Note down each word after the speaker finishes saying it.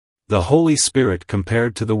The Holy Spirit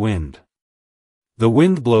compared to the wind. The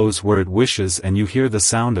wind blows where it wishes and you hear the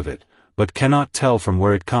sound of it, but cannot tell from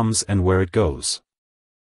where it comes and where it goes.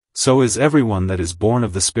 So is everyone that is born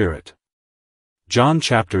of the Spirit. John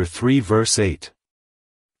chapter 3 verse 8.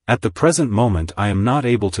 At the present moment I am not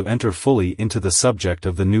able to enter fully into the subject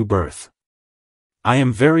of the new birth. I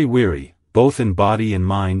am very weary, both in body and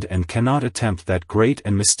mind, and cannot attempt that great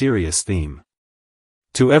and mysterious theme.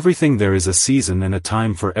 To everything there is a season and a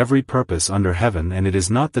time for every purpose under heaven, and it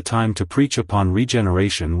is not the time to preach upon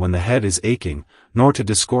regeneration when the head is aching, nor to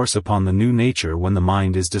discourse upon the new nature when the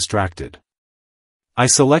mind is distracted. I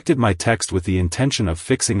selected my text with the intention of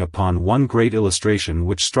fixing upon one great illustration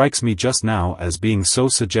which strikes me just now as being so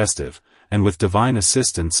suggestive, and with divine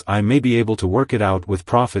assistance I may be able to work it out with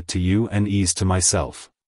profit to you and ease to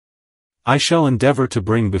myself. I shall endeavor to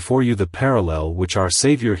bring before you the parallel which our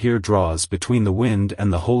Savior here draws between the wind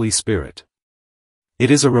and the Holy Spirit.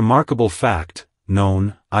 It is a remarkable fact,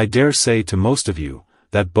 known, I dare say, to most of you,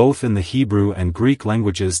 that both in the Hebrew and Greek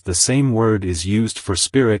languages the same word is used for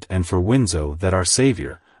spirit and for winzo, that our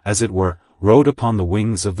Savior, as it were, rode upon the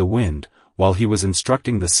wings of the wind, while he was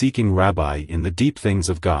instructing the seeking rabbi in the deep things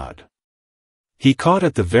of God. He caught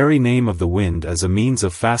at the very name of the wind as a means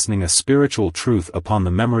of fastening a spiritual truth upon the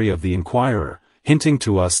memory of the inquirer, hinting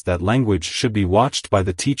to us that language should be watched by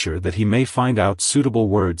the teacher that he may find out suitable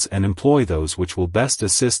words and employ those which will best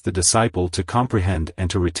assist the disciple to comprehend and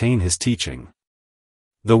to retain his teaching.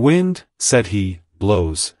 The wind, said he,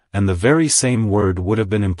 blows, and the very same word would have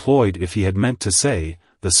been employed if he had meant to say,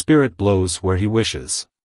 the Spirit blows where he wishes.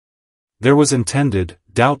 There was intended,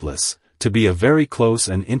 doubtless, to be a very close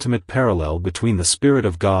and intimate parallel between the Spirit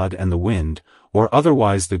of God and the wind, or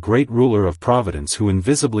otherwise the great ruler of providence who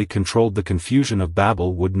invisibly controlled the confusion of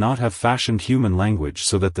Babel would not have fashioned human language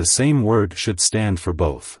so that the same word should stand for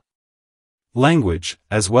both. Language,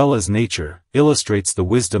 as well as nature, illustrates the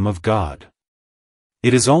wisdom of God.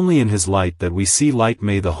 It is only in His light that we see light.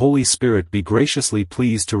 May the Holy Spirit be graciously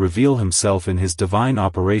pleased to reveal Himself in His divine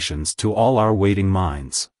operations to all our waiting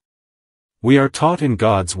minds. We are taught in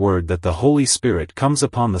God's Word that the Holy Spirit comes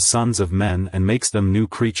upon the sons of men and makes them new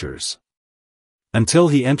creatures. Until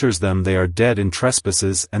He enters them they are dead in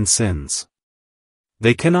trespasses and sins.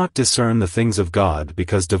 They cannot discern the things of God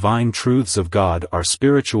because divine truths of God are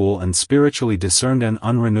spiritual and spiritually discerned, and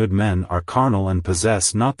unrenewed men are carnal and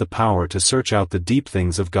possess not the power to search out the deep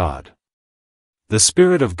things of God. The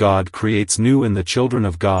Spirit of God creates new in the children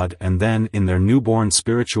of God, and then in their newborn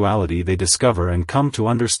spirituality they discover and come to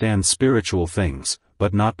understand spiritual things,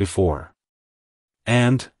 but not before.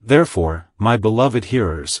 And, therefore, my beloved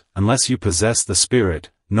hearers, unless you possess the Spirit,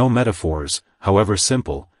 no metaphors, however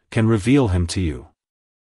simple, can reveal Him to you.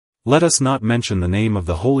 Let us not mention the name of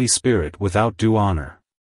the Holy Spirit without due honor.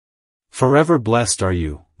 Forever blessed are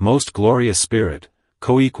you, most glorious Spirit,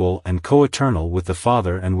 co-equal and co-eternal with the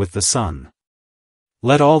Father and with the Son.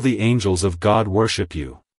 Let all the angels of God worship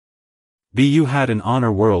you. Be you had an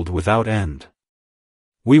honor world without end.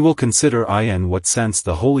 We will consider in what sense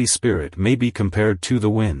the Holy Spirit may be compared to the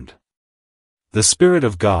wind. The Spirit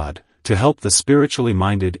of God, to help the spiritually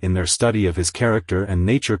minded in their study of His character and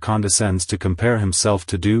nature, condescends to compare Himself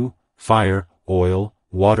to dew, fire, oil,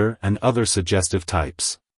 water, and other suggestive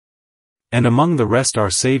types. And among the rest our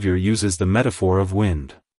Savior uses the metaphor of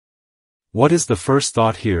wind. What is the first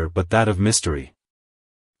thought here but that of mystery?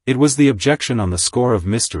 It was the objection on the score of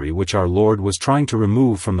mystery which our Lord was trying to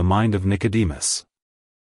remove from the mind of Nicodemus.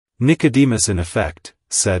 Nicodemus in effect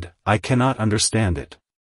said, I cannot understand it.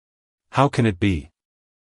 How can it be?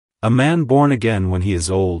 A man born again when he is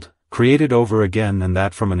old, created over again, and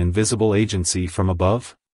that from an invisible agency from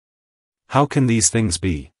above? How can these things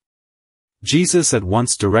be? Jesus at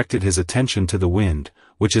once directed his attention to the wind,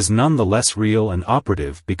 which is none the less real and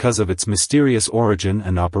operative because of its mysterious origin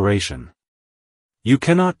and operation. You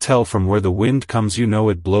cannot tell from where the wind comes. You know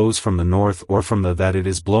it blows from the north or from that it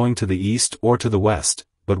is blowing to the east or to the west,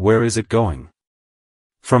 but where is it going?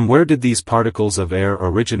 From where did these particles of air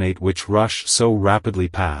originate which rush so rapidly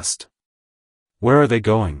past? Where are they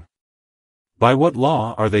going? By what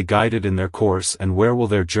law are they guided in their course, and where will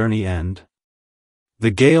their journey end?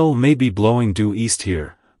 The gale may be blowing due east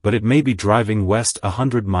here, but it may be driving west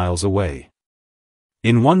 100 miles away.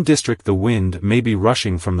 In one district the wind may be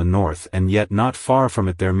rushing from the north, and yet not far from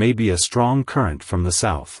it there may be a strong current from the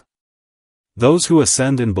south. Those who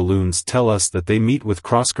ascend in balloons tell us that they meet with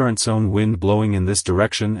cross-currents, own wind blowing in this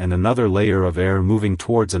direction and another layer of air moving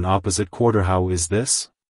towards an opposite quarter. How is this?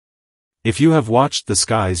 If you have watched the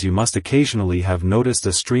skies you must occasionally have noticed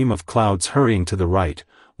a stream of clouds hurrying to the right,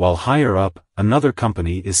 while higher up, another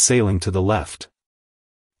company is sailing to the left.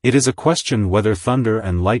 It is a question whether thunder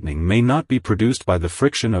and lightning may not be produced by the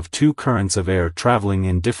friction of two currents of air traveling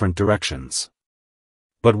in different directions.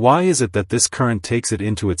 But why is it that this current takes it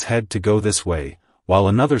into its head to go this way, while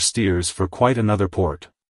another steers for quite another port?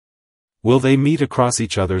 Will they meet across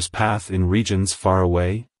each other's path in regions far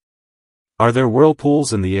away? Are there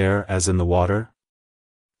whirlpools in the air as in the water?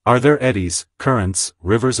 Are there eddies, currents,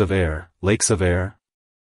 rivers of air, lakes of air?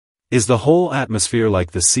 Is the whole atmosphere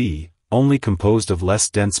like the sea, only composed of less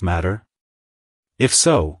dense matter? If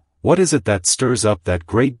so, what is it that stirs up that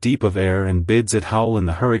great deep of air and bids it howl in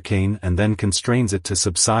the hurricane and then constrains it to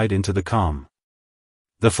subside into the calm?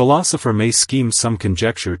 The philosopher may scheme some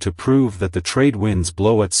conjecture to prove that the trade winds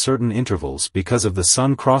blow at certain intervals because of the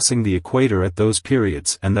sun crossing the equator at those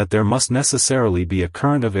periods, and that there must necessarily be a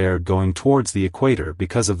current of air going towards the equator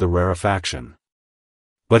because of the rarefaction.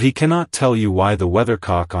 But he cannot tell you why the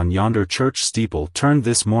weathercock on yonder church steeple turned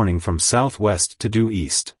this morning from southwest to due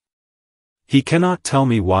east. He cannot tell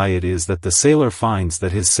me why it is that the sailor finds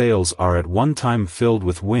that his sails are at one time filled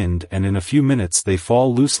with wind and in a few minutes they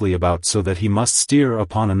fall loosely about so that he must steer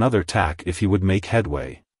upon another tack if he would make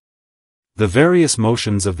headway. The various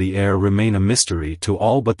motions of the air remain a mystery to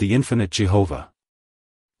all but the infinite Jehovah.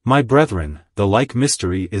 My brethren, the like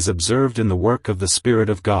mystery is observed in the work of the Spirit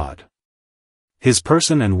of God. His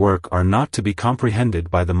person and work are not to be comprehended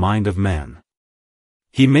by the mind of man.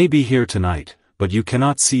 He may be here tonight, but you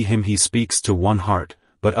cannot see him. He speaks to one heart,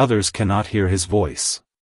 but others cannot hear his voice.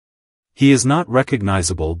 He is not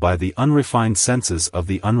recognizable by the unrefined senses of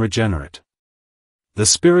the unregenerate. The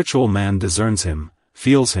spiritual man discerns him,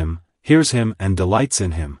 feels him, hears him and delights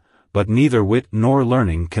in him, but neither wit nor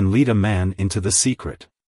learning can lead a man into the secret.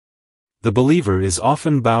 The believer is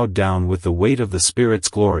often bowed down with the weight of the Spirit's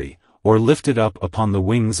glory, or lifted up upon the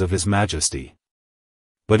wings of his majesty.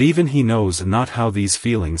 But even he knows not how these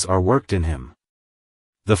feelings are worked in him.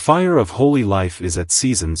 The fire of holy life is at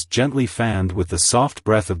seasons gently fanned with the soft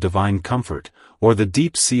breath of divine comfort, or the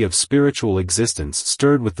deep sea of spiritual existence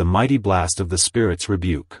stirred with the mighty blast of the Spirit's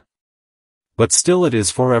rebuke. But still it is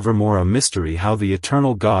forevermore a mystery how the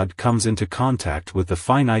eternal God comes into contact with the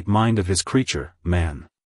finite mind of his creature, man.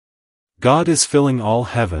 God is filling all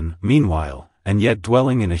heaven, meanwhile, and yet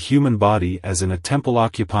dwelling in a human body as in a temple,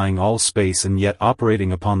 occupying all space and yet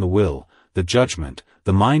operating upon the will, the judgment,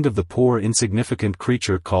 the mind of the poor insignificant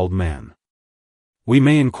creature called man. We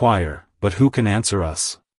may inquire, but who can answer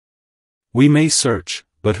us? We may search,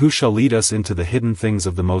 but who shall lead us into the hidden things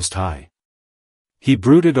of the Most High? He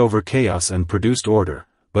brooded over chaos and produced order,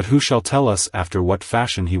 but who shall tell us after what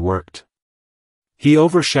fashion he worked? He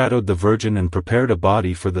overshadowed the Virgin and prepared a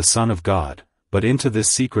body for the Son of God, but into this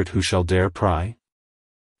secret who shall dare pry?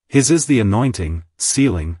 His is the anointing,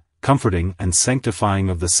 sealing, comforting and sanctifying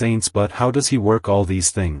of the saints. But how does he work all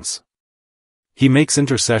these things? He makes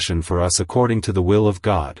intercession for us according to the will of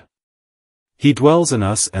God. He dwells in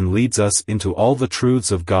us and leads us into all the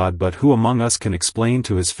truths of God. But who among us can explain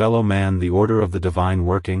to his fellow man the order of the divine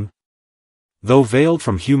working? Though veiled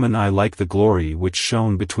from human eye like the glory which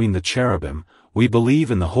shone between the cherubim, we believe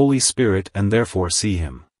in the Holy Spirit and therefore see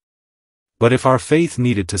him. But if our faith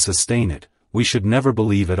needed to sustain it, we should never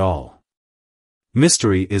believe at all.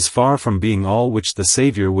 Mystery is far from being all which the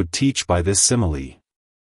Savior would teach by this simile.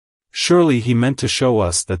 Surely he meant to show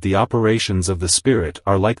us that the operations of the Spirit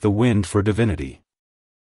are like the wind for divinity.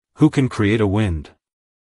 Who can create a wind?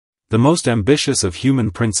 The most ambitious of human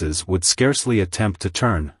princes would scarcely attempt to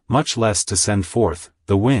turn, much less to send forth,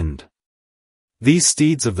 the wind. These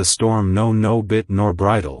steeds of the storm know no bit nor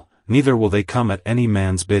bridle, neither will they come at any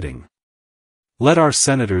man's bidding. Let our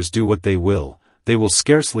senators do what they will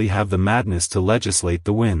scarcely have the madness to legislate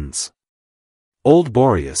the winds. Old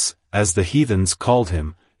Boreas, as the heathens called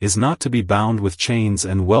him, is not to be bound with chains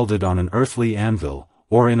and welded on an earthly anvil,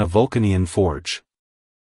 or in a Vulcanian forge.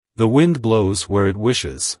 The wind blows where it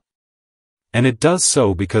wishes. And it does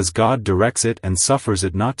so because God directs it and suffers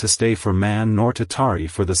it not to stay for man nor to tarry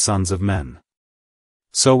for the sons of men.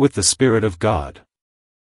 So with the Spirit of God.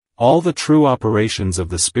 All the true operations of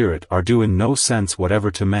the Spirit are due in no sense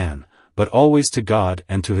whatever to man, but always to God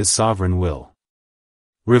and to his sovereign will.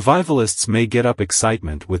 Revivalists may get up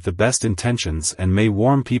excitement with the best intentions and may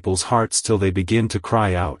warm people's hearts till they begin to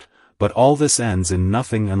cry out, but all this ends in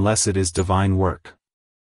nothing unless it is divine work.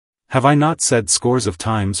 Have I not said scores of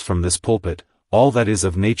times from this pulpit, all that is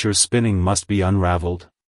of nature's spinning must be unraveled?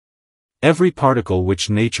 Every particle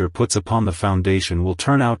which nature puts upon the foundation will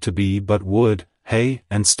turn out to be but wood, hay,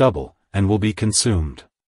 and stubble, and will be consumed.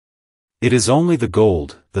 It is only the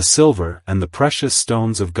gold, the silver, and the precious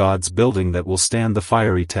stones of God's building that will stand the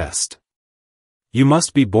fiery test. You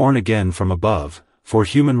must be born again from above, for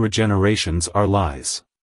human regenerations are lies.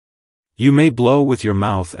 You may blow with your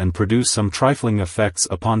mouth and produce some trifling effects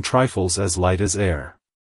upon trifles as light as air.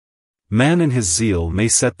 Man in his zeal may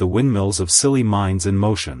set the windmills of silly minds in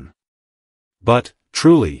motion. But,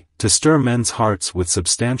 truly, to stir men's hearts with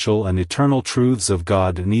substantial and eternal truths of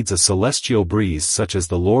God needs a celestial breeze such as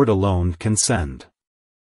the Lord alone can send.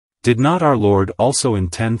 Did not our Lord also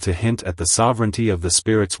intend to hint at the sovereignty of the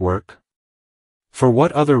Spirit's work? For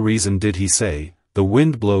what other reason did he say, "The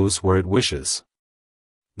wind blows where it wishes"?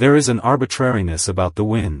 There is an arbitrariness about the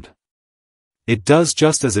wind. It does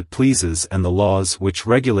just as it pleases, and the laws which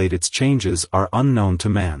regulate its changes are unknown to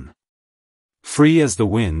man. Free as the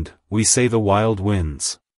wind, we say the wild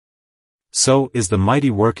winds. So is the mighty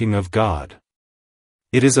working of God.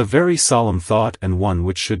 It is a very solemn thought, and one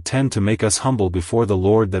which should tend to make us humble before the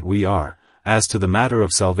Lord that we are, as to the matter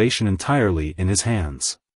of salvation, entirely in His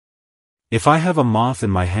hands. If I have a moth in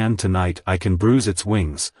my hand tonight, I can bruise its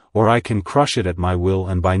wings, or I can crush it at my will,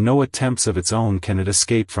 and by no attempts of its own can it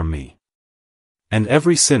escape from me. And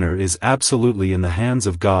every sinner is absolutely in the hands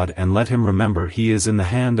of God, and let him remember he is in the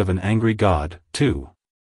hand of an angry God, too.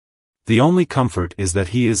 The only comfort is that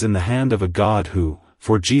he is in the hand of a God who,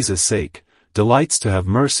 for Jesus' sake, delights to have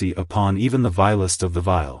mercy upon even the vilest of the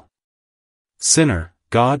vile. Sinner,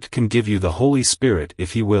 God can give you the Holy Spirit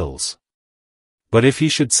if He wills. But if He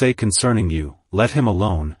should say concerning you, "Let him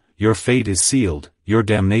alone," your fate is sealed, your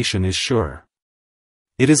damnation is sure.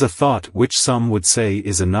 It is a thought which some would say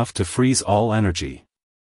is enough to freeze all energy.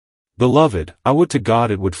 Beloved, I would to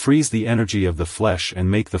God it would freeze the energy of the flesh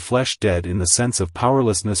and make the flesh dead in the sense of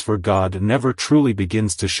powerlessness, for God never truly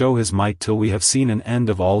begins to show His might till we have seen an end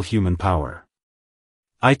of all human power.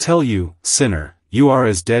 I tell you, sinner, you are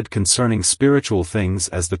as dead concerning spiritual things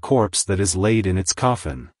as the corpse that is laid in its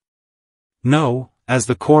coffin. No, as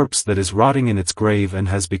the corpse that is rotting in its grave and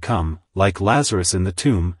has become, like Lazarus in the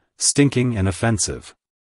tomb, stinking and offensive.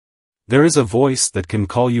 There is a voice that can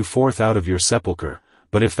call you forth out of your sepulchre,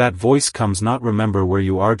 but if that voice comes not, remember where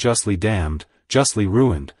you are justly damned, justly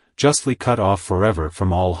ruined, justly cut off forever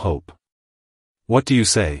from all hope. What do you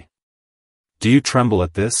say? Do you tremble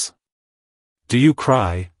at this? Do you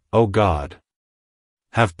cry, "O God,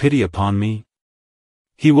 have pity upon me"?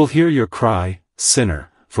 He will hear your cry, sinner,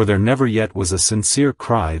 for there never yet was a sincere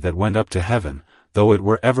cry that went up to heaven, though it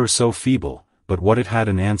were ever so feeble, but what it had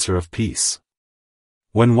an answer of peace.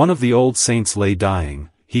 When one of the old saints lay dying,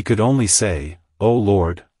 he could only say, "O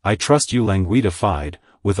Lord, I trust you languidified,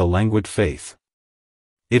 with a languid faith."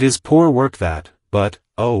 It is poor work that, but,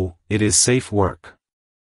 oh, it is safe work.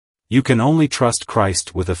 You can only trust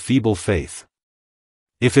Christ with a feeble faith.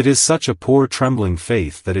 If it is such a poor trembling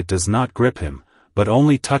faith that it does not grip Him, but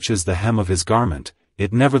only touches the hem of His garment,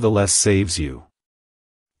 it nevertheless saves you.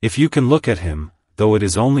 If you can look at Him, though it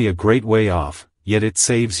is only a great way off, yet it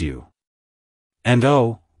saves you. And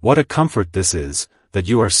oh, what a comfort this is, that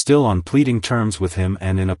you are still on pleading terms with Him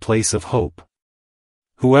and in a place of hope.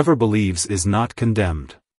 Whoever believes is not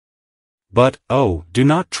condemned. But, oh, do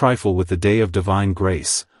not trifle with the day of divine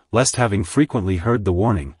grace, lest having frequently heard the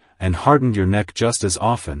warning, and hardened your neck just as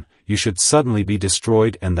often, you should suddenly be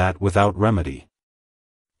destroyed, and that without remedy.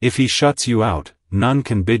 If He shuts you out, none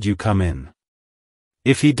can bid you come in.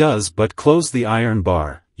 If He does but close the iron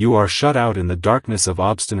bar, you are shut out in the darkness of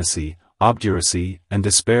obstinacy, obduracy, and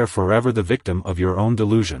despair, forever the victim of your own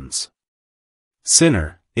delusions.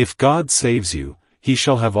 Sinner, if God saves you, He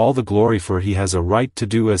shall have all the glory, for He has a right to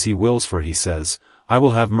do as He wills, for He says, "I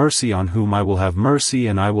will have mercy on whom I will have mercy,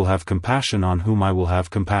 and I will have compassion on whom I will have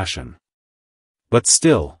compassion." But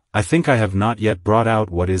still, I think I have not yet brought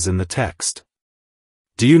out what is in the text.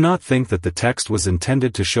 Do you not think that the text was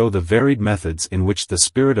intended to show the varied methods in which the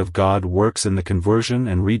Spirit of God works in the conversion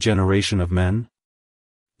and regeneration of men?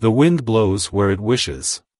 The wind blows where it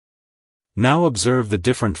wishes. Now observe the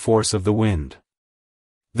different force of the wind.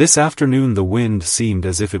 This afternoon the wind seemed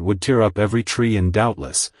as if it would tear up every tree, and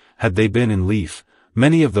doubtless, had they been in leaf,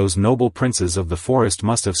 many of those noble princes of the forest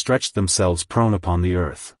must have stretched themselves prone upon the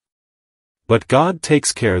earth. But God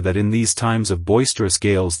takes care that in these times of boisterous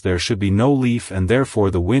gales there should be no leaf, and therefore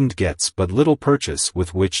the wind gets but little purchase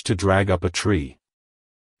with which to drag up a tree.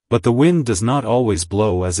 But the wind does not always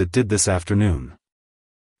blow as it did this afternoon.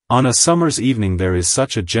 On a summer's evening there is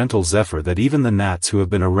such a gentle zephyr that even the gnats who have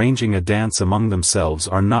been arranging a dance among themselves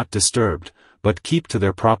are not disturbed, but keep to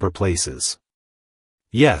their proper places.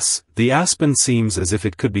 Yes, the aspen seems as if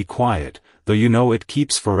it could be quiet, though you know it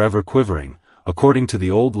keeps forever quivering, according to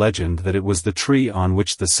the old legend that it was the tree on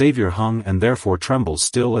which the Saviour hung, and therefore trembles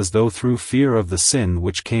still as though through fear of the sin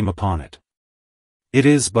which came upon it. It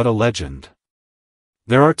is but a legend.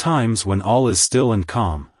 There are times when all is still and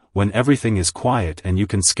calm, when everything is quiet and you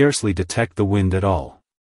can scarcely detect the wind at all.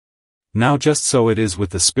 Now just so it is with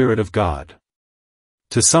the Spirit of God.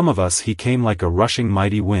 To some of us he came like a rushing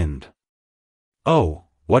mighty wind. Oh,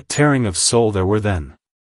 what tearing of soul there were then!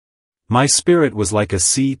 My spirit was like a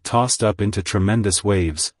sea tossed up into tremendous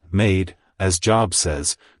waves, made, as Job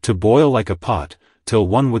says, to boil like a pot, till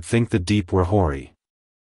one would think the deep were hoary.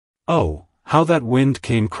 Oh, how that wind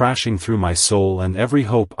came crashing through my soul, and every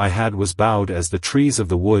hope I had was bowed as the trees of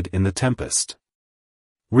the wood in the tempest.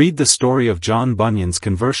 Read the story of John Bunyan's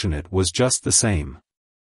conversion, it was just the same.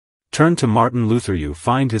 Turn to Martin Luther, you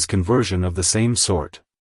find his conversion of the same sort.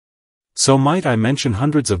 So might I mention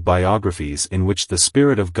hundreds of biographies in which the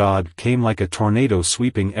Spirit of God came like a tornado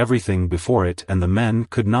sweeping everything before it, and the men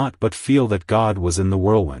could not but feel that God was in the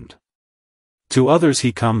whirlwind. To others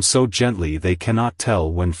he comes so gently they cannot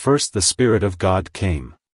tell when first the Spirit of God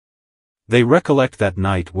came. They recollect that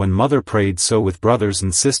night when mother prayed so with brothers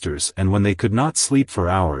and sisters, and when they could not sleep for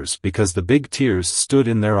hours because the big tears stood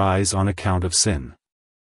in their eyes on account of sin.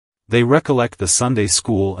 They recollect the Sunday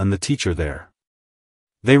school and the teacher there.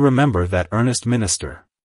 They remember that earnest minister.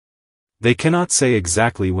 They cannot say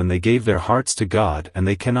exactly when they gave their hearts to God, and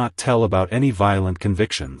they cannot tell about any violent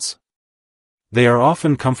convictions. They are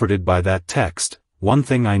often comforted by that text, "One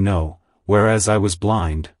thing I know, whereas I was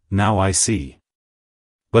blind, now I see."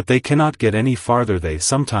 But they cannot get any farther. They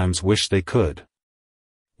sometimes wish they could.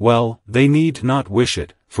 Well, they need not wish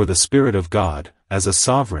it, for the Spirit of God, as a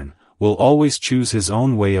sovereign, will always choose his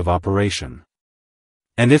own way of operation.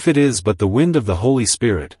 And if it is but the wind of the Holy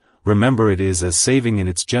Spirit, remember it is as saving in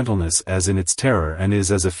its gentleness as in its terror, and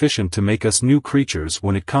is as efficient to make us new creatures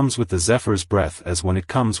when it comes with the zephyr's breath as when it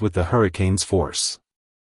comes with the hurricane's force.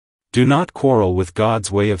 Do not quarrel with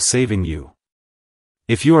God's way of saving you.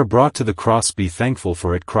 If you are brought to the cross, be thankful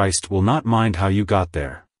for it. Christ will not mind how you got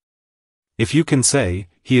there. If you can say,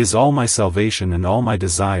 "He is all my salvation and all my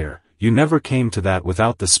desire," you never came to that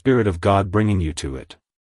without the Spirit of God bringing you to it.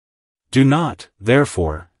 Do not,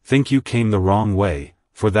 therefore, think you came the wrong way,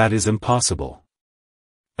 for that is impossible.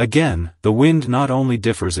 Again, the wind not only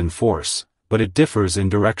differs in force, but it differs in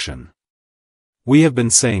direction. We have been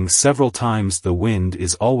saying several times the wind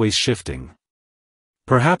is always shifting.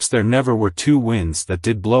 Perhaps there never were two winds that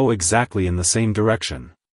did blow exactly in the same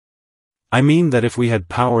direction. I mean that if we had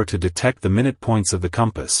power to detect the minute points of the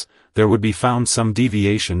compass, there would be found some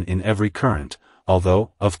deviation in every current,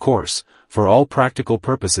 although, of course, for all practical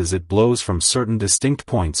purposes it blows from certain distinct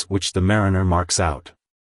points which the mariner marks out.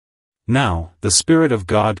 Now, the Spirit of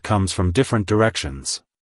God comes from different directions.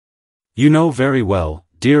 You know very well,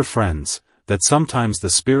 dear friends, that sometimes the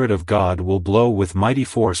Spirit of God will blow with mighty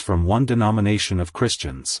force from one denomination of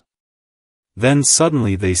Christians. Then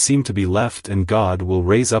suddenly they seem to be left, and God will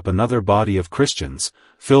raise up another body of Christians,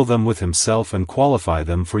 fill them with himself and qualify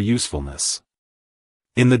them for usefulness.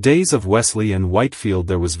 In the days of Wesley and Whitefield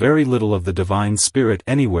there was very little of the divine Spirit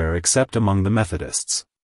anywhere except among the Methodists.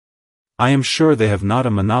 I am sure they have not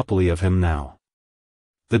a monopoly of him now.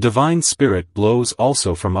 The divine Spirit blows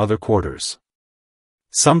also from other quarters.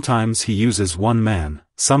 Sometimes he uses one man,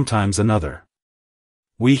 sometimes another.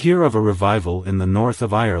 We hear of a revival in the north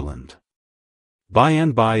of Ireland. By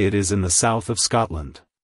and by it is in the south of Scotland.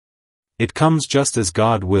 It comes just as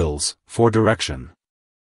God wills, for direction.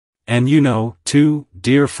 And you know, too,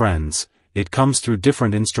 dear friends, it comes through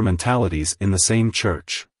different instrumentalities in the same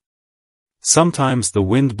church. Sometimes the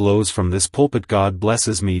wind blows from this pulpit. God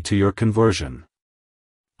blesses me to your conversion.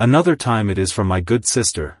 Another time it is from my good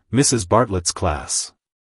sister, Mrs. Bartlett's class.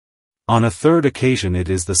 On a third occasion it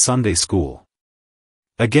is the Sunday school.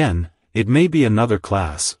 Again, it may be another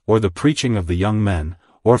class, or the preaching of the young men,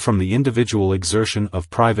 or from the individual exertion of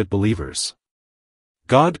private believers.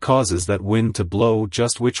 God causes that wind to blow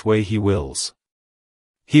just which way he wills.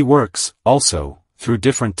 He works, also, through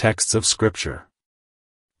different texts of Scripture.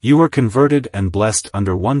 You were converted and blessed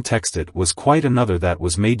under one text, it was quite another that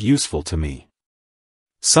was made useful to me.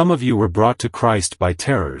 Some of you were brought to Christ by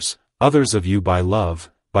terrors, others of you by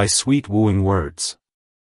love, by sweet wooing words.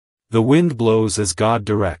 The wind blows as God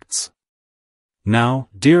directs. Now,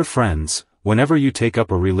 dear friends, whenever you take up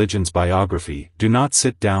a religion's biography, do not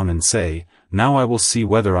sit down and say, "Now I will see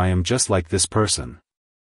whether I am just like this person."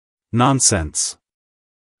 Nonsense.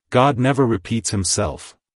 God never repeats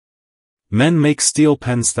himself. Men make steel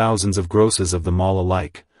pens thousands of grosses of them all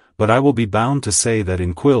alike, but I will be bound to say that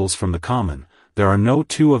in quills from the common, there are no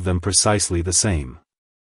two of them precisely the same.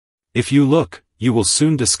 If you look, you will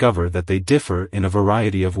soon discover that they differ in a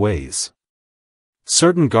variety of ways.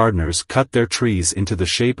 Certain gardeners cut their trees into the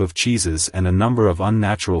shape of cheeses and a number of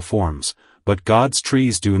unnatural forms, but God's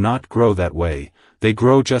trees do not grow that way, they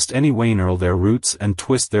grow just any way, knurl their roots and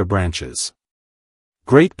twist their branches.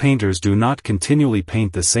 Great painters do not continually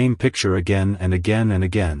paint the same picture again and again and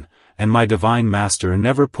again, and my divine master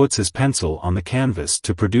never puts his pencil on the canvas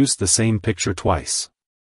to produce the same picture twice.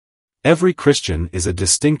 Every Christian is a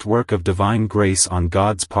distinct work of divine grace on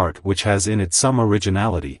God's part which has in it some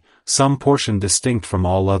originality, some portion distinct from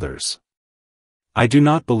all others. I do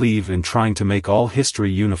not believe in trying to make all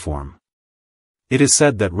history uniform. It is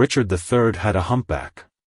said that Richard III had a humpback.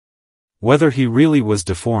 Whether he really was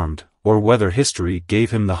deformed, or whether history gave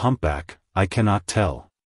him the humpback, I cannot tell.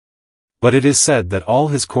 But it is said that all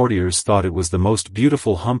his courtiers thought it was the most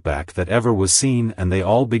beautiful humpback that ever was seen, and they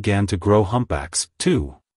all began to grow humpbacks,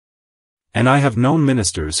 too. And I have known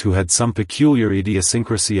ministers who had some peculiar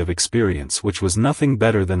idiosyncrasy of experience which was nothing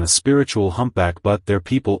better than a spiritual humpback, but their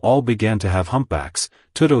people all began to have humpbacks,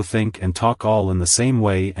 to think and talk all in the same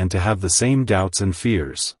way and to have the same doubts and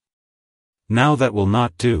fears. Now that will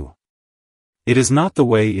not do. It is not the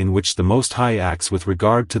way in which the Most High acts with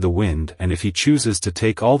regard to the wind, and if he chooses to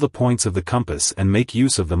take all the points of the compass and make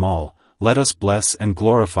use of them all, let us bless and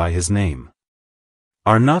glorify his name.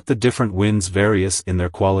 Are not the different winds various in their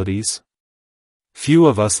qualities? Few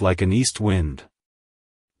of us like an east wind.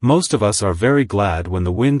 Most of us are very glad when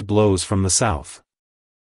the wind blows from the south.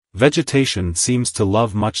 Vegetation seems to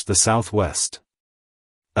love much the southwest.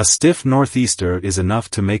 A stiff northeaster is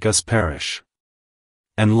enough to make us perish.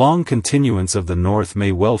 And long continuance of the north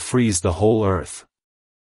may well freeze the whole earth.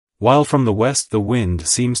 While from the west the wind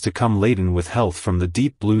seems to come laden with health from the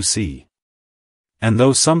deep blue sea. And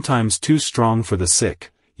though sometimes too strong for the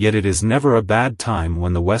sick, yet it is never a bad time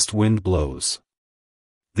when the west wind blows.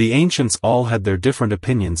 The ancients all had their different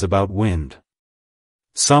opinions about wind.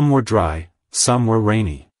 Some were dry, some were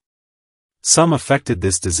rainy. Some affected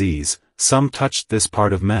this disease, some touched this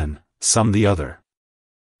part of men, some the other.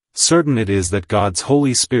 Certain it is that God's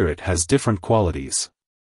Holy Spirit has different qualities.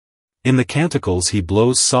 In the canticles he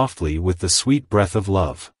blows softly with the sweet breath of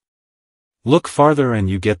love. Look farther and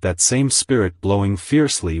you get that same Spirit blowing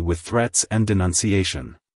fiercely with threats and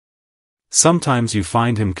denunciation. Sometimes you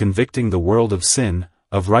find him convicting the world of sin,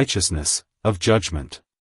 of righteousness, of judgment.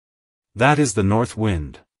 That is the north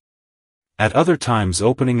wind. At other times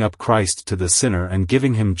opening up Christ to the sinner and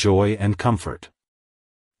giving him joy and comfort.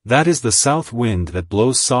 That is the south wind that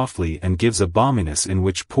blows softly and gives a balminess in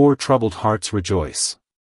which poor troubled hearts rejoice.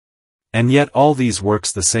 And yet all these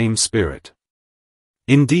works the same Spirit.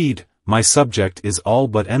 Indeed, my subject is all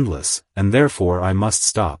but endless, and therefore I must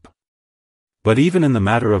stop. But even in the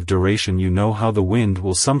matter of duration you know how the wind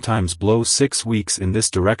will sometimes blow 6 weeks in this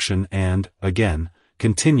direction and, again,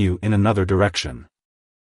 continue in another direction.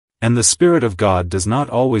 And the Spirit of God does not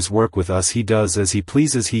always work with us, he does as he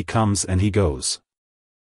pleases, he comes and he goes.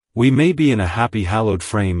 We may be in a happy hallowed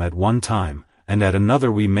frame at one time, and at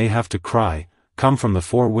another we may have to cry, "Come from the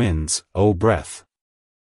four winds, O breath."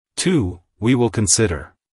 2. We will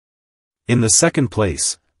consider. In the second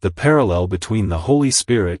place, the parallel between the Holy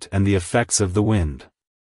Spirit and the effects of the wind.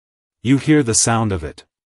 You hear the sound of it.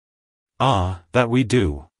 Ah, that we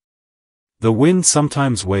do. The wind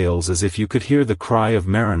sometimes wails as if you could hear the cry of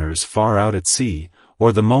mariners far out at sea,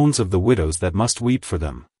 or the moans of the widows that must weep for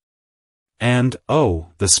them. And, oh,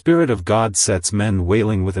 the Spirit of God sets men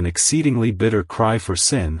wailing with an exceedingly bitter cry for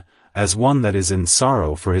sin, as one that is in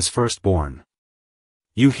sorrow for his firstborn.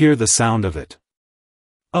 You hear the sound of it.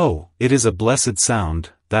 Oh, it is a blessed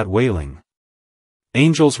sound, that wailing.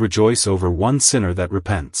 Angels rejoice over one sinner that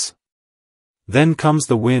repents. Then comes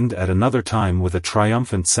the wind at another time with a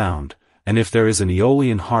triumphant sound, and if there is an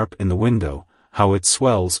Aeolian harp in the window, how it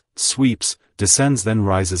swells, sweeps, descends then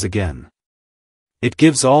rises again. It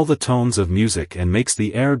gives all the tones of music and makes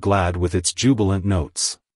the air glad with its jubilant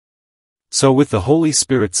notes. So with the Holy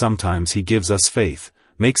Spirit sometimes he gives us faith,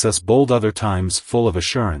 makes us bold other times full of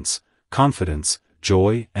assurance, confidence,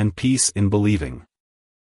 joy and peace in believing.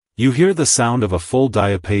 You hear the sound of a full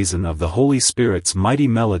diapason of the Holy Spirit's mighty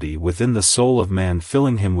melody within the soul of man,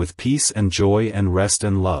 filling him with peace and joy and rest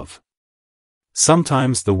and love.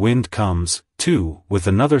 Sometimes the wind comes, too, with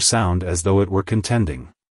another sound as though it were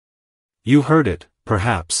contending. You heard it,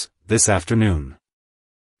 perhaps, this afternoon.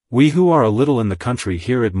 We who are a little in the country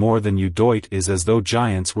hear it more than you do. It is as though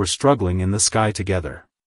giants were struggling in the sky together.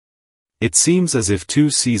 It seems as if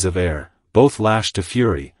two seas of air, both lashed to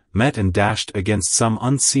fury, met and dashed against some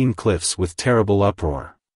unseen cliffs with terrible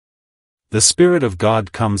uproar. The Spirit of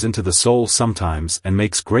God comes into the soul sometimes and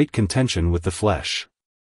makes great contention with the flesh.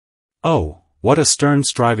 Oh, what a stern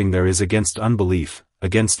striving there is against unbelief,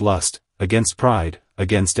 against lust, against pride,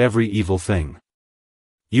 against every evil thing.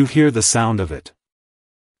 You hear the sound of it.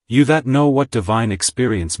 You that know what divine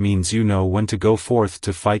experience means, you know when to go forth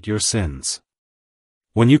to fight your sins.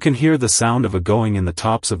 When you can hear the sound of a going in the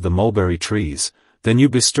tops of the mulberry trees, then you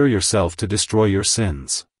bestir yourself to destroy your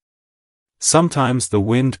sins. Sometimes the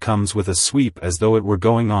wind comes with a sweep as though it were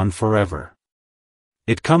going on forever.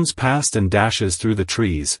 It comes past and dashes through the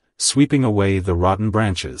trees, sweeping away the rotten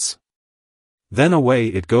branches. Then away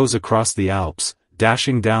it goes across the Alps,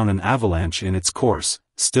 dashing down an avalanche in its course,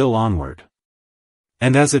 still onward.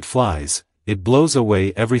 And as it flies, it blows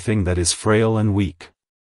away everything that is frail and weak.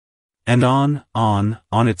 And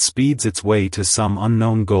on it speeds its way to some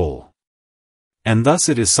unknown goal. And thus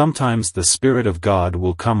it is sometimes the Spirit of God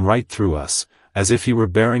will come right through us, as if He were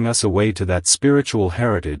bearing us away to that spiritual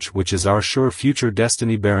heritage which is our sure future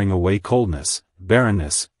destiny, bearing away coldness,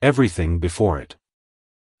 barrenness, everything before it.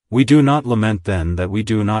 We do not lament then that we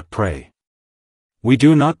do not pray. We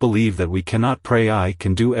do not believe that we cannot pray. I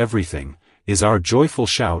can do everything, is our joyful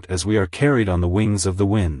shout as we are carried on the wings of the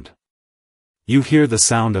wind. You hear the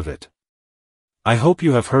sound of it. I hope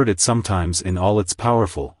you have heard it sometimes in all its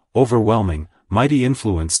powerful, overwhelming, mighty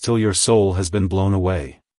influence till your soul has been blown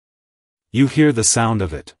away. You hear the sound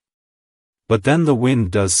of it. But then the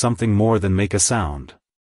wind does something more than make a sound.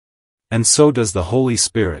 And so does the Holy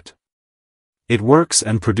Spirit. It works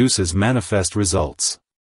and produces manifest results.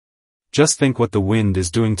 Just think what the wind is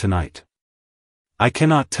doing tonight. I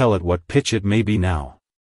cannot tell at what pitch it may be now.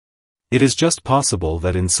 It is just possible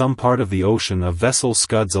that in some part of the ocean a vessel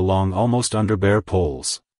scuds along almost under bare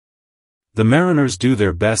poles. The mariners do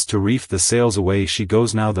their best to reef the sails. Away she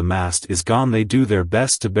goes now, the mast is gone. They do their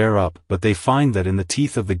best to bear up, but they find that in the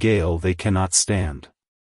teeth of the gale they cannot stand.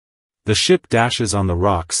 The ship dashes on the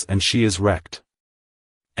rocks and she is wrecked.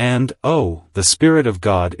 And, oh, the Spirit of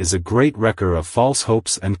God is a great wrecker of false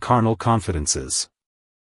hopes and carnal confidences.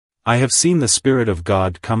 I have seen the Spirit of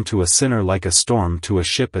God come to a sinner like a storm to a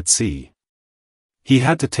ship at sea. He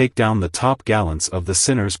had to take down the top gallants of the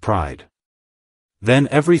sinner's pride. Then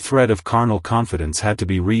every thread of carnal confidence had to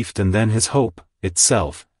be reefed, and then his hope,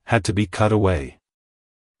 itself, had to be cut away.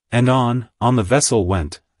 And on the vessel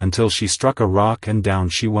went, until she struck a rock and down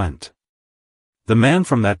she went. The man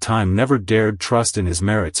from that time never dared trust in his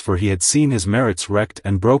merits, for he had seen his merits wrecked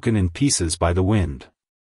and broken in pieces by the wind.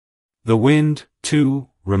 The wind, too,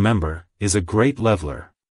 remember, is a great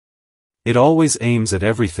leveler. It always aims at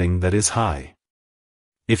everything that is high.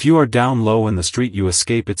 If you are down low in the street you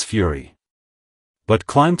escape its fury. But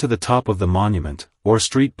climb to the top of the monument, or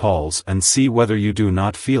street poles, and see whether you do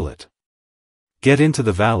not feel it. Get into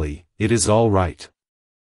the valley, it is all right.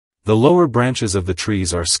 The lower branches of the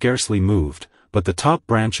trees are scarcely moved, but the top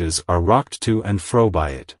branches are rocked to and fro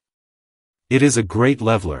by it. It is a great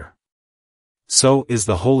leveler. So is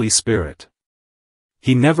the Holy Spirit.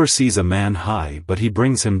 He never sees a man high, but He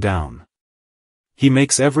brings him down. He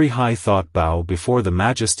makes every high thought bow before the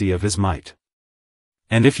majesty of His might.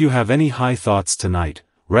 And if you have any high thoughts tonight,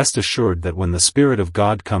 rest assured that when the Spirit of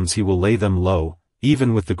God comes He will lay them low,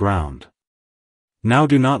 even with the ground. Now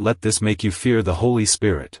do not let this make you fear the Holy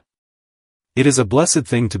Spirit. It is a blessed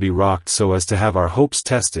thing to be rocked so as to have our hopes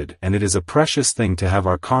tested, and it is a precious thing to have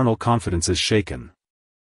our carnal confidences shaken.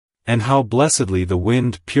 And how blessedly the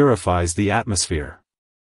wind purifies the atmosphere.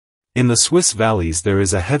 In the Swiss valleys there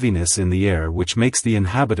is a heaviness in the air which makes the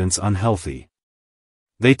inhabitants unhealthy.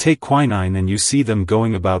 They take quinine and you see them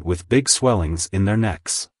going about with big swellings in their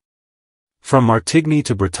necks. From Martigny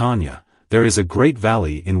to Bretagne, there is a great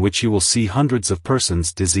valley in which you will see hundreds of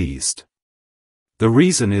persons diseased. The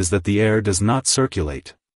reason is that the air does not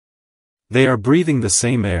circulate. They are breathing the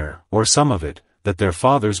same air, or some of it, that their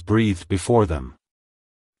fathers breathed before them.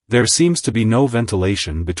 There seems to be no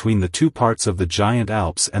ventilation between the two parts of the giant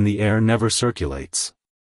Alps, and the air never circulates.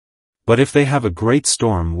 But if they have a great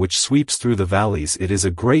storm which sweeps through the valleys, it is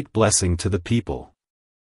a great blessing to the people.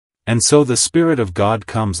 And so the Spirit of God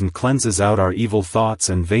comes and cleanses out our evil thoughts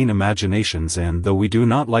and vain imaginations, and though we do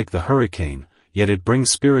not like the hurricane, yet it brings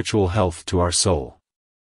spiritual health to our soul.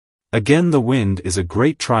 Again, the wind is a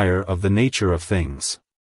great trier of the nature of things.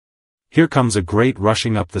 Here comes a great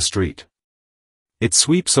rushing up the street. It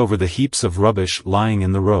sweeps over the heaps of rubbish lying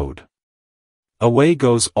in the road. Away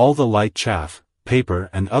goes all the light chaff, paper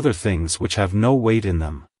and other things which have no weight in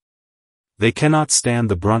them. They cannot stand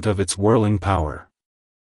the brunt of its whirling power.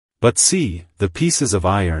 But see, the pieces of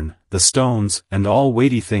iron, the stones, and all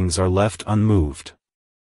weighty things are left unmoved.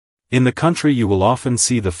 In the country you will often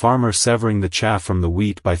see the farmer severing the chaff from the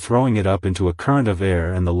wheat by throwing it up into a current of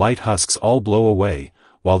air, and the light husks all blow away,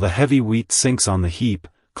 while the heavy wheat sinks on the heap,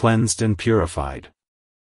 cleansed and purified.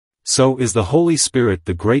 So is the Holy Spirit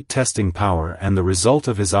the great testing power, and the result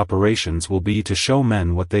of His operations will be to show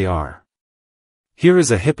men what they are. Here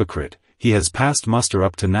is a hypocrite, he has passed muster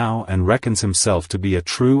up to now and reckons himself to be a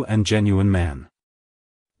true and genuine man.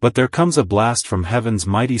 But there comes a blast from heaven's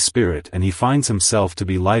mighty Spirit and he finds himself to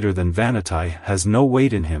be lighter than vanity, has no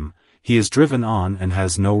weight in him, he is driven on and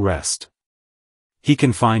has no rest. He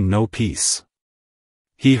can find no peace.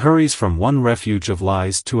 He hurries from one refuge of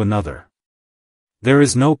lies to another. There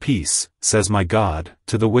is no peace, says my God,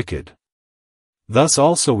 to the wicked. Thus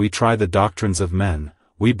also we try the doctrines of men,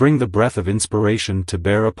 we bring the breath of inspiration to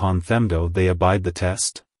bear upon them. Do they abide the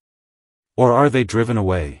test? Or are they driven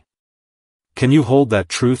away? Can you hold that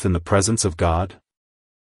truth in the presence of God?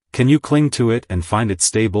 Can you cling to it and find it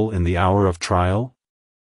stable in the hour of trial?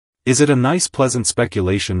 Is it a nice pleasant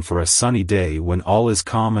speculation for a sunny day when all is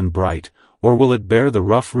calm and bright, or will it bear the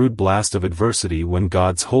rough rude blast of adversity when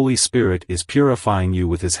God's Holy Spirit is purifying you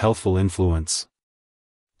with His healthful influence?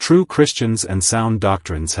 True Christians and sound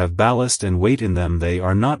doctrines have ballast and weight in them, they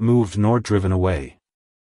are not moved nor driven away.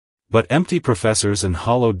 But empty professors and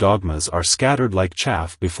hollow dogmas are scattered like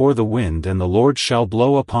chaff before the wind, and the Lord shall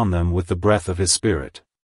blow upon them with the breath of His Spirit.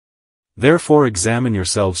 Therefore examine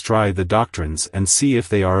yourselves, try the doctrines, and see if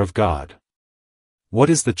they are of God. What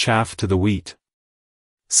is the chaff to the wheat?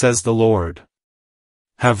 Says the Lord.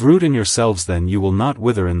 Have root in yourselves, then you will not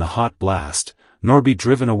wither in the hot blast, nor be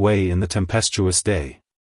driven away in the tempestuous day.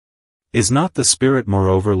 Is not the Spirit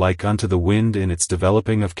moreover like unto the wind in its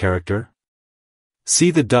developing of character?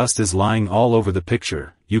 See, the dust is lying all over the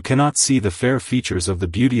picture, you cannot see the fair features of the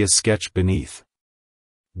beauteous sketch beneath.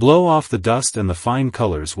 Blow off the dust and the fine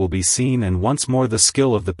colors will be seen, and once more the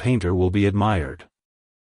skill of the painter will be admired.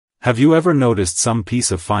 Have you ever noticed some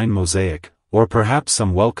piece of fine mosaic, or perhaps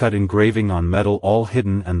some well-cut engraving on metal, all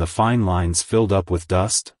hidden and the fine lines filled up with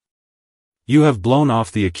dust? You have blown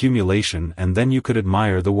off the accumulation and then you could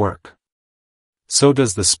admire the work. So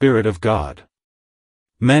does the Spirit of God.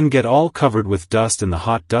 Men get all covered with dust in the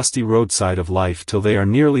hot dusty roadside of life till they are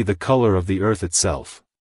nearly the color of the earth itself.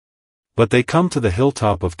 But they come to the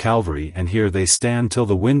hilltop of Calvary, and here they stand till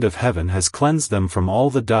the wind of heaven has cleansed them from all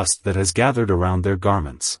the dust that has gathered around their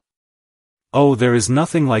garments. Oh, there is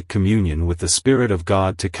nothing like communion with the Spirit of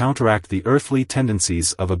God to counteract the earthly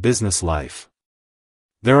tendencies of a business life.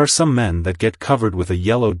 There are some men that get covered with a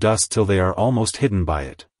yellow dust till they are almost hidden by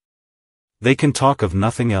it. They can talk of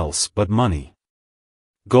nothing else but money.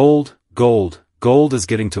 Gold, gold, gold is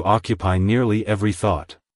getting to occupy nearly every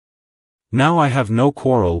thought. Now I have no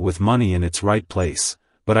quarrel with money in its right place,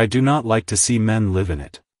 but I do not like to see men live in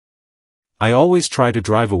it. I always try to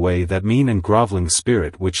drive away that mean and groveling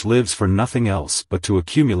spirit which lives for nothing else but to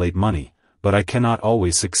accumulate money, but I cannot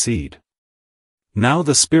always succeed. Now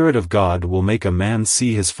the Spirit of God will make a man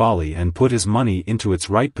see his folly and put his money into its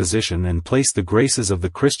right position and place the graces of the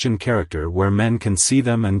Christian character where men can see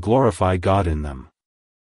them and glorify God in them.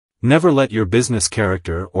 Never let your business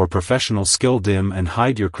character or professional skill dim and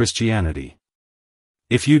hide your Christianity.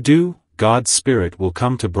 If you do, God's Spirit will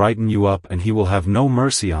come to brighten you up, and He will have no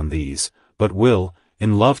mercy on these, but will,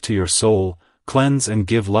 in love to your soul, cleanse and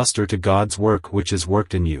give luster to God's work which is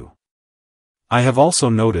worked in you. I have also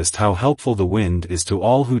noticed how helpful the wind is to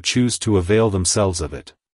all who choose to avail themselves of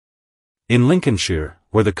it. In Lincolnshire,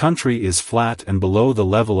 where the country is flat and below the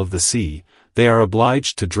level of the sea, they are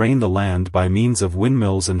obliged to drain the land by means of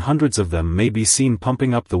windmills, and hundreds of them may be seen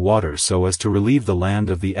pumping up the water so as to relieve the land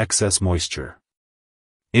of the excess moisture.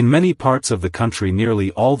 In many parts of the country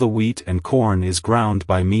nearly all the wheat and corn is ground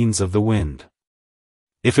by means of the wind.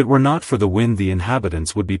 If it were not for the wind, the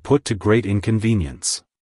inhabitants would be put to great inconvenience.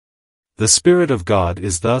 The Spirit of God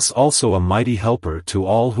is thus also a mighty helper to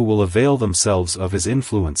all who will avail themselves of His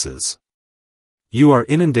influences. You are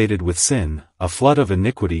inundated with sin, a flood of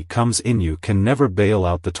iniquity comes in, you can never bail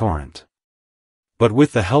out the torrent. But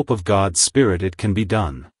with the help of God's Spirit it can be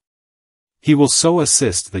done. He will so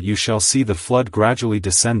assist that you shall see the flood gradually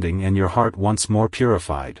descending and your heart once more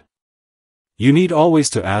purified. You need always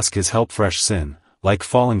to ask His help. Fresh sin, like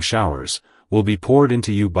falling showers, will be poured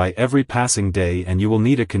into you by every passing day, and you will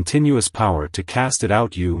need a continuous power to cast it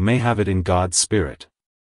out. You may have it in God's Spirit.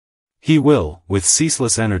 He will, with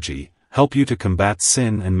ceaseless energy, help you to combat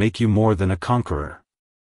sin and make you more than a conqueror.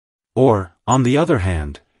 Or, on the other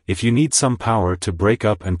hand, if you need some power to break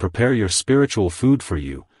up and prepare your spiritual food for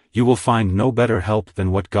you, you will find no better help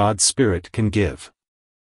than what God's Spirit can give.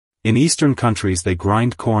 In Eastern countries they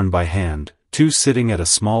grind corn by hand, two sitting at a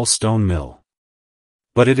small stone mill.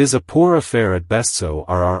 But it is a poor affair at best, so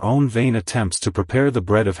are our own vain attempts to prepare the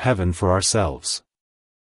bread of heaven for ourselves.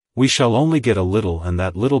 We shall only get a little, and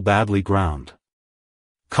that little badly ground.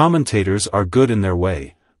 Commentators are good in their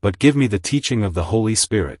way, but give me the teaching of the Holy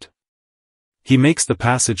Spirit. He makes the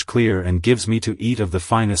passage clear and gives me to eat of the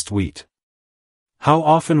finest wheat. How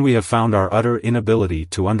often we have found our utter inability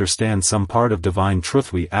to understand some part of divine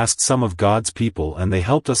truth. We asked some of God's people and they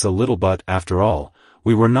helped us a little, but after all,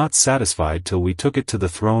 we were not satisfied till we took it to the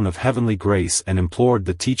throne of heavenly grace and implored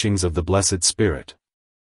the teachings of the blessed Spirit.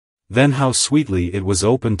 Then how sweetly it was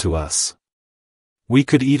opened to us. We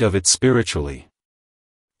could eat of it spiritually.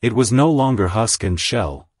 It was no longer husk and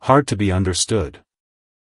shell, hard to be understood.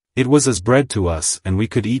 It was as bread to us and we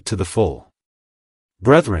could eat to the full.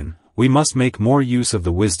 Brethren, we must make more use of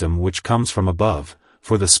the wisdom which comes from above,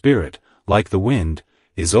 for the Spirit, like the wind,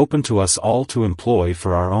 is open to us all to employ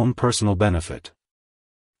for our own personal benefit.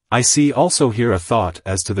 I see also here a thought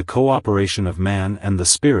as to the cooperation of man and the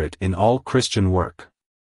Spirit in all Christian work.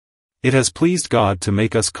 It has pleased God to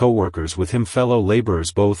make us co-workers with Him, fellow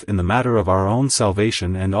laborers, both in the matter of our own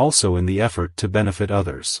salvation and also in the effort to benefit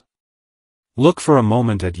others. Look for a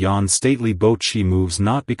moment at yon stately boat. She moves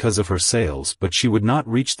not because of her sails, but she would not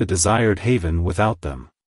reach the desired haven without them.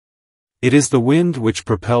 It is the wind which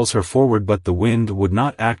propels her forward, but the wind would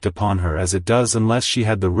not act upon her as it does unless she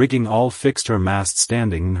had the rigging all fixed, her mast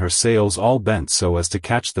standing, and her sails all bent so as to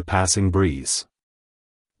catch the passing breeze.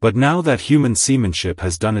 But now that human seamanship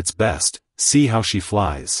has done its best, see how she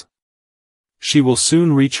flies. She will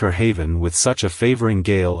soon reach her haven with such a favoring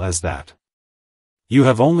gale as that. You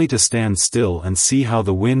have only to stand still and see how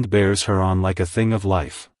the wind bears her on like a thing of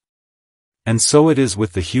life. And so it is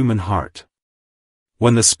with the human heart.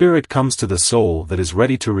 When the Spirit comes to the soul that is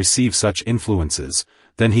ready to receive such influences,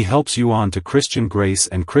 then He helps you on to Christian grace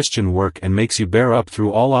and Christian work and makes you bear up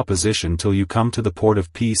through all opposition till you come to the port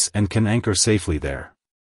of peace and can anchor safely there.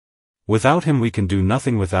 Without Him we can do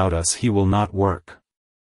nothing, without us He will not work.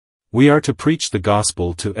 We are to preach the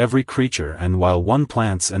gospel to every creature, and while one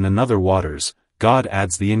plants and another waters, God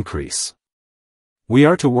adds the increase. We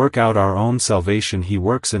are to work out our own salvation. He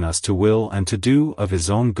works in us to will and to do of His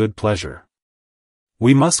own good pleasure.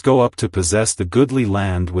 We must go up to possess the goodly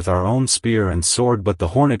land with our own spear and sword, but the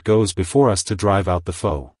hornet goes before us to drive out the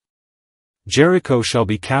foe. Jericho shall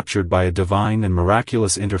be captured by a divine and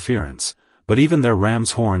miraculous interference, but even their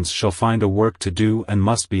ram's horns shall find a work to do and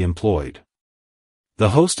must be employed. The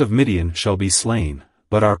host of Midian shall be slain,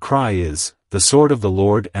 but our cry is, the sword of the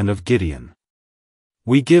Lord and of Gideon.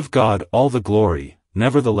 We give God all the glory,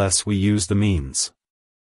 nevertheless we use the means.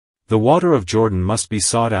 The water of Jordan must be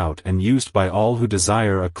sought out and used by all who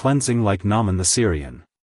desire a cleansing, like Naaman the Syrian.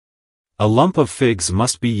 A lump of figs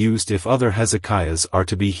must be used if other Hezekiahs are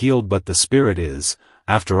to be healed, but the Spirit is,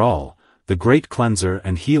 after all, the great cleanser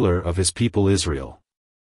and healer of His people Israel.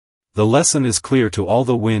 The lesson is clear to all.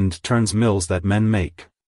 The wind turns mills that men make.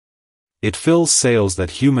 It fills sails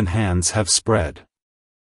that human hands have spread.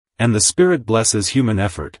 And the Spirit blesses human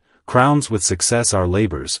effort, crowns with success our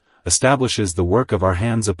labors, establishes the work of our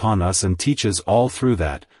hands upon us, and teaches all through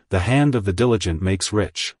that, the hand of the diligent makes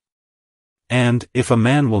rich. And, if a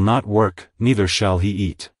man will not work, neither shall he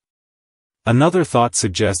eat. Another thought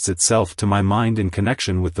suggests itself to my mind in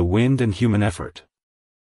connection with the wind and human effort.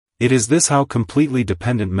 It is this: how completely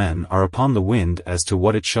dependent men are upon the wind as to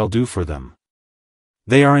what it shall do for them.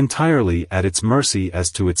 They are entirely at its mercy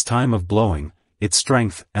as to its time of blowing, its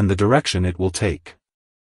strength, and the direction it will take.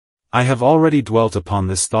 I have already dwelt upon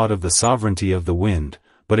this thought of the sovereignty of the wind,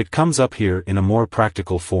 but it comes up here in a more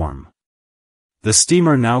practical form. The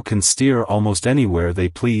steamer now can steer almost anywhere they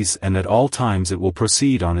please, and at all times it will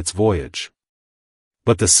proceed on its voyage.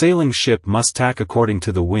 But the sailing ship must tack according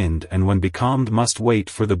to the wind, and when becalmed must wait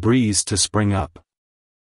for the breeze to spring up.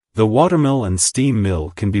 The watermill and steam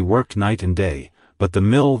mill can be worked night and day, but the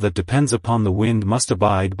mill that depends upon the wind must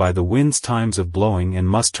abide by the wind's times of blowing and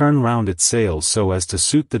must turn round its sails so as to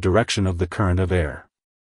suit the direction of the current of air.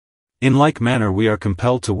 In like manner we are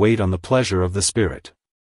compelled to wait on the pleasure of the Spirit.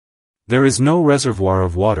 There is no reservoir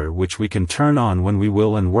of water which we can turn on when we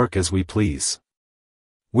will and work as we please.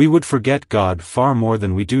 We would forget God far more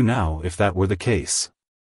than we do now if that were the case.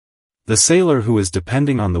 The sailor who is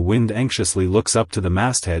depending on the wind anxiously looks up to the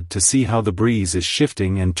masthead to see how the breeze is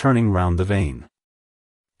shifting and turning round the vane.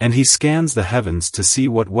 And he scans the heavens to see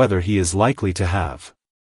what weather he is likely to have.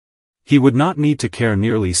 He would not need to care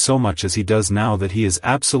nearly so much as he does now that he is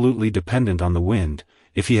absolutely dependent on the wind,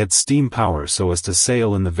 if he had steam power so as to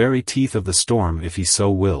sail in the very teeth of the storm if he so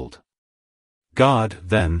willed. God,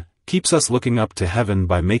 then, keeps us looking up to heaven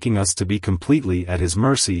by making us to be completely at His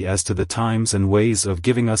mercy as to the times and ways of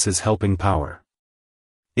giving us His helping power.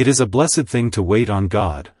 It is a blessed thing to wait on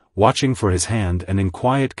God, watching for His hand and in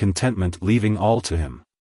quiet contentment leaving all to Him.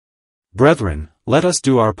 Brethren, let us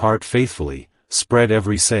do our part faithfully, spread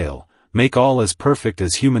every sail, make all as perfect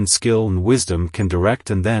as human skill and wisdom can direct,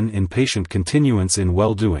 and then in patient continuance in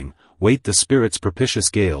well-doing, wait the Spirit's propitious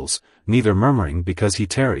gales, neither murmuring because he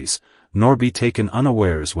tarries, nor be taken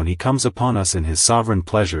unawares when he comes upon us in his sovereign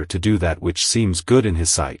pleasure to do that which seems good in his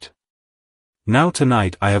sight. Now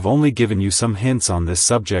tonight I have only given you some hints on this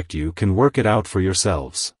subject. You can work it out for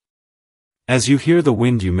yourselves. As you hear the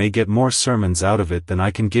wind, you may get more sermons out of it than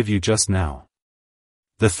I can give you just now.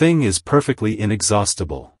 The thing is perfectly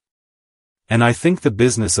inexhaustible. And I think the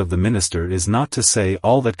business of the minister is not to say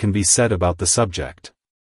all that can be said about the subject.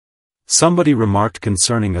 Somebody remarked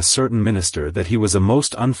concerning a certain minister that he was a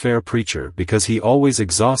most unfair preacher because he always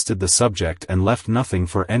exhausted the subject and left nothing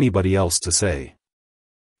for anybody else to say.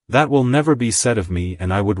 That will never be said of me,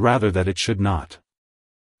 and I would rather that it should not.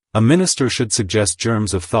 A minister should suggest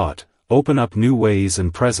germs of thought, open up new ways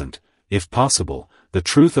and present, if possible, the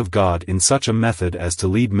truth of God in such a method as to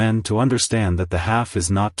lead men to understand that the half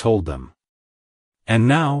is not told them. And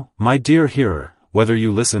now, my dear hearer, whether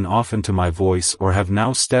you listen often to my voice or have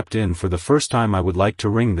now stepped in for the first time, I would like to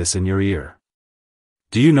ring this in your ear.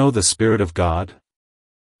 Do you know the Spirit of God?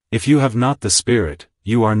 If you have not the Spirit,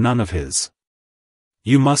 you are none of His.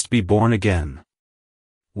 You must be born again.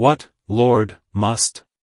 What, Lord, must?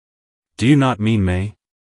 Do you not mean may?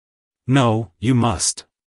 No, you must.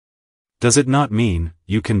 Does it not mean,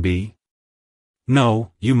 you can be?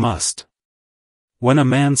 No, you must. When a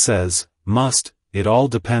man says, must, it all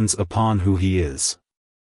depends upon who he is.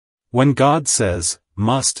 When God says,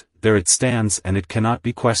 must, there it stands and it cannot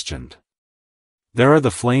be questioned. There are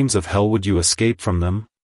the flames of hell, would you escape from them?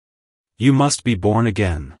 You must be born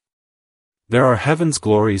again. There are heaven's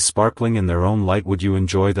glories sparkling in their own light, would you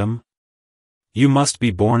enjoy them? You must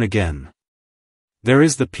be born again. There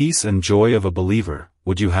is the peace and joy of a believer,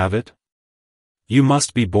 would you have it? You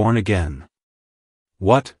must be born again.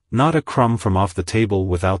 What, not a crumb from off the table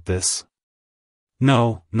without this?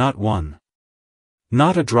 No, not one.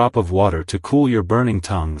 Not a drop of water to cool your burning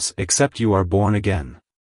tongues except you are born again.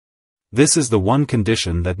 This is the one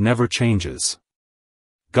condition that never changes.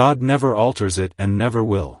 God never alters it and never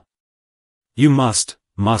will. You must.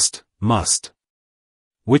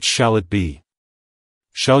 Which shall it be?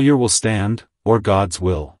 Shall your will stand, or God's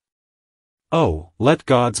will? Oh, let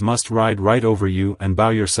God's must ride right over you and bow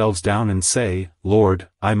yourselves down and say, Lord,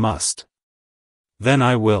 I must. Then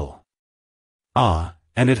I will. Ah,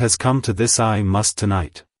 and it has come to this, I must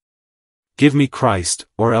tonight. Give me Christ,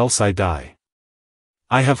 or else I die.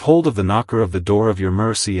 I have hold of the knocker of the door of your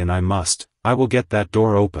mercy, and I will get that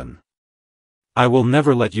door open. I will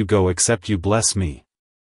never let you go except you bless me.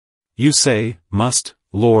 You say, must,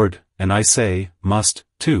 Lord, and I say, must,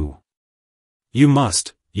 too. You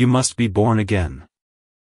must be born again.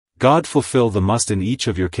 God fulfill the must in each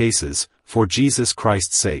of your cases, for Jesus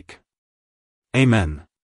Christ's sake. Amen.